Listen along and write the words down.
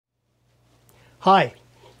Hi,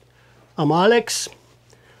 I'm Alex.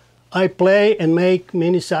 I play and make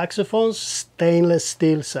mini saxophones, stainless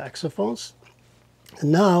steel saxophones.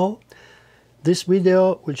 And now this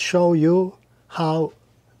video will show you how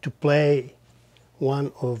to play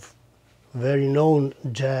one of very known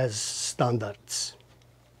jazz standards.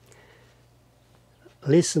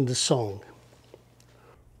 Listen to the song.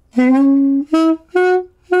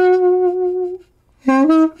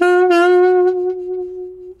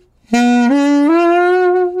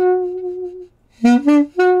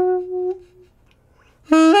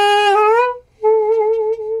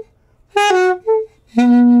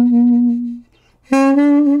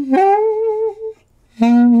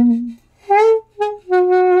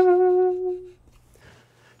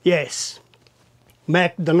 Yes,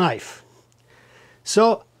 Mack the knife.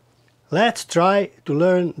 So let's try to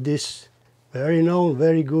learn this very known,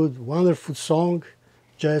 very good, wonderful song,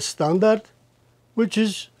 jazz standard, which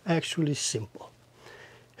is actually simple.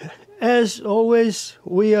 As always,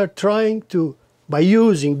 we are trying to, by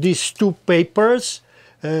using these two papers,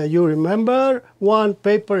 you remember, one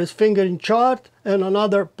paper is fingering chart and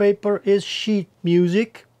another paper is sheet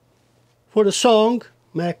music. For the song,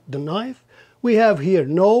 Mack the knife, we have here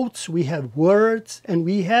notes, we have words, and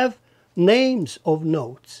we have names of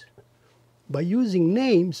notes. By using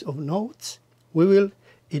names of notes, we will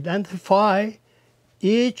identify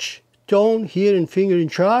each tone here in fingering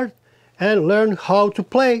chart and learn how to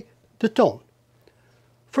play the tone.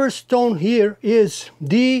 First tone here is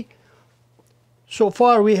D. So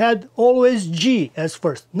far we had always G as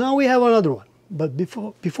first. Now we have another one. But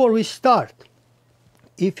before we start,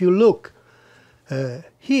 if you look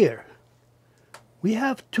here, we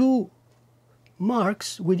have two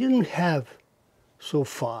marks we didn't have so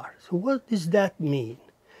far. So what does that mean?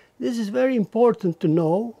 This is very important to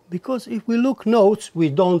know, because if we look notes, we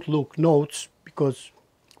don't look notes because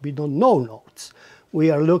we don't know notes.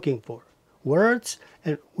 We are looking for words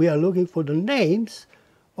and we are looking for the names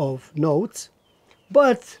of notes.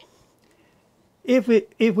 But if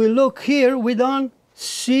we look here, we don't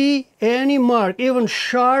see any mark, even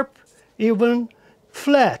sharp, even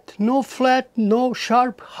flat. No flat, no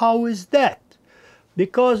sharp. How is that?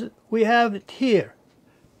 Because we have it here,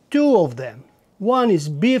 two of them. One is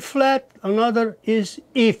B flat, another is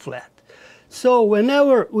E flat. So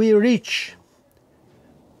whenever we reach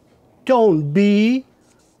tone B,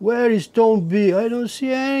 where is tone B? I don't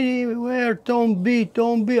see anywhere tone B,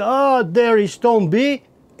 tone B. Ah, there is tone B.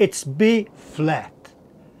 It's B flat.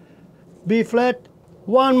 B flat,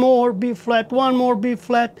 one more B flat, one more B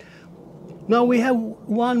flat. Now we have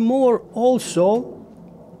one more also,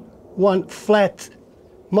 one flat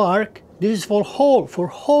mark. This is for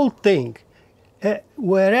whole thing.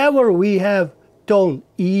 Wherever we have tone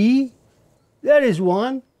E, there is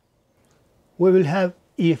one, we will have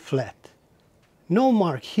E flat. No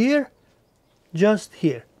mark here, just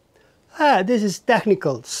here. This is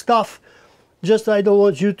technical stuff. Just I don't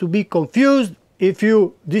want you to be confused. If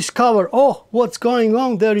you discover, oh, what's going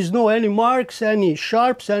on? There is no any marks, any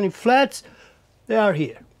sharps, any flats. They are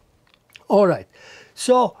here. All right.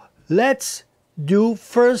 So let's do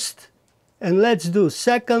first and let's do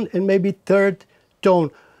second and maybe third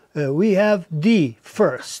tone. We have D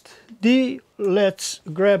first. D, let's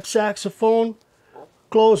grab saxophone,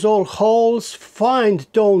 close all holes,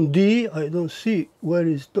 find tone D. I don't see where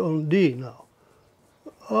is tone D now.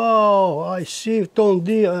 Oh, I see tone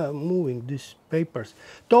D. I'm moving these papers.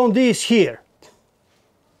 Tone D is here.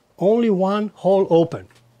 Only one hole open.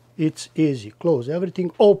 It's easy. Close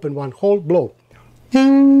everything, open one hole, blow.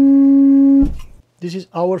 This is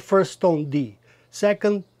our first tone D.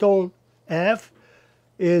 Second tone F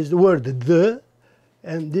is the word the,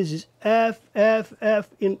 and this is F, F, F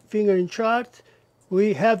in fingering chart.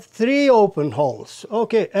 We have three open holes.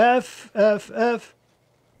 Okay, F, F, F.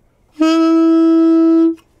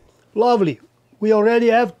 Lovely. We already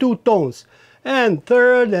have two tones. And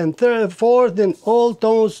third, fourth, and all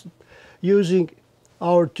tones using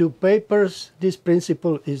our two papers. This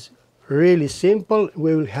principle is really simple.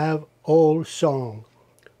 We will have all song.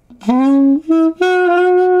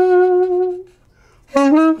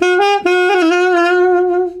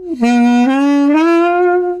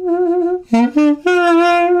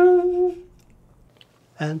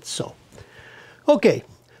 And so. Okay,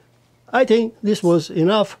 I think this was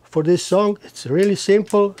enough for this song. It's really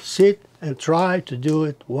simple. Sit and try to do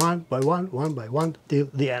it one by one till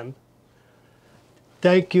the end.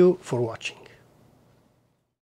 Thank you for watching.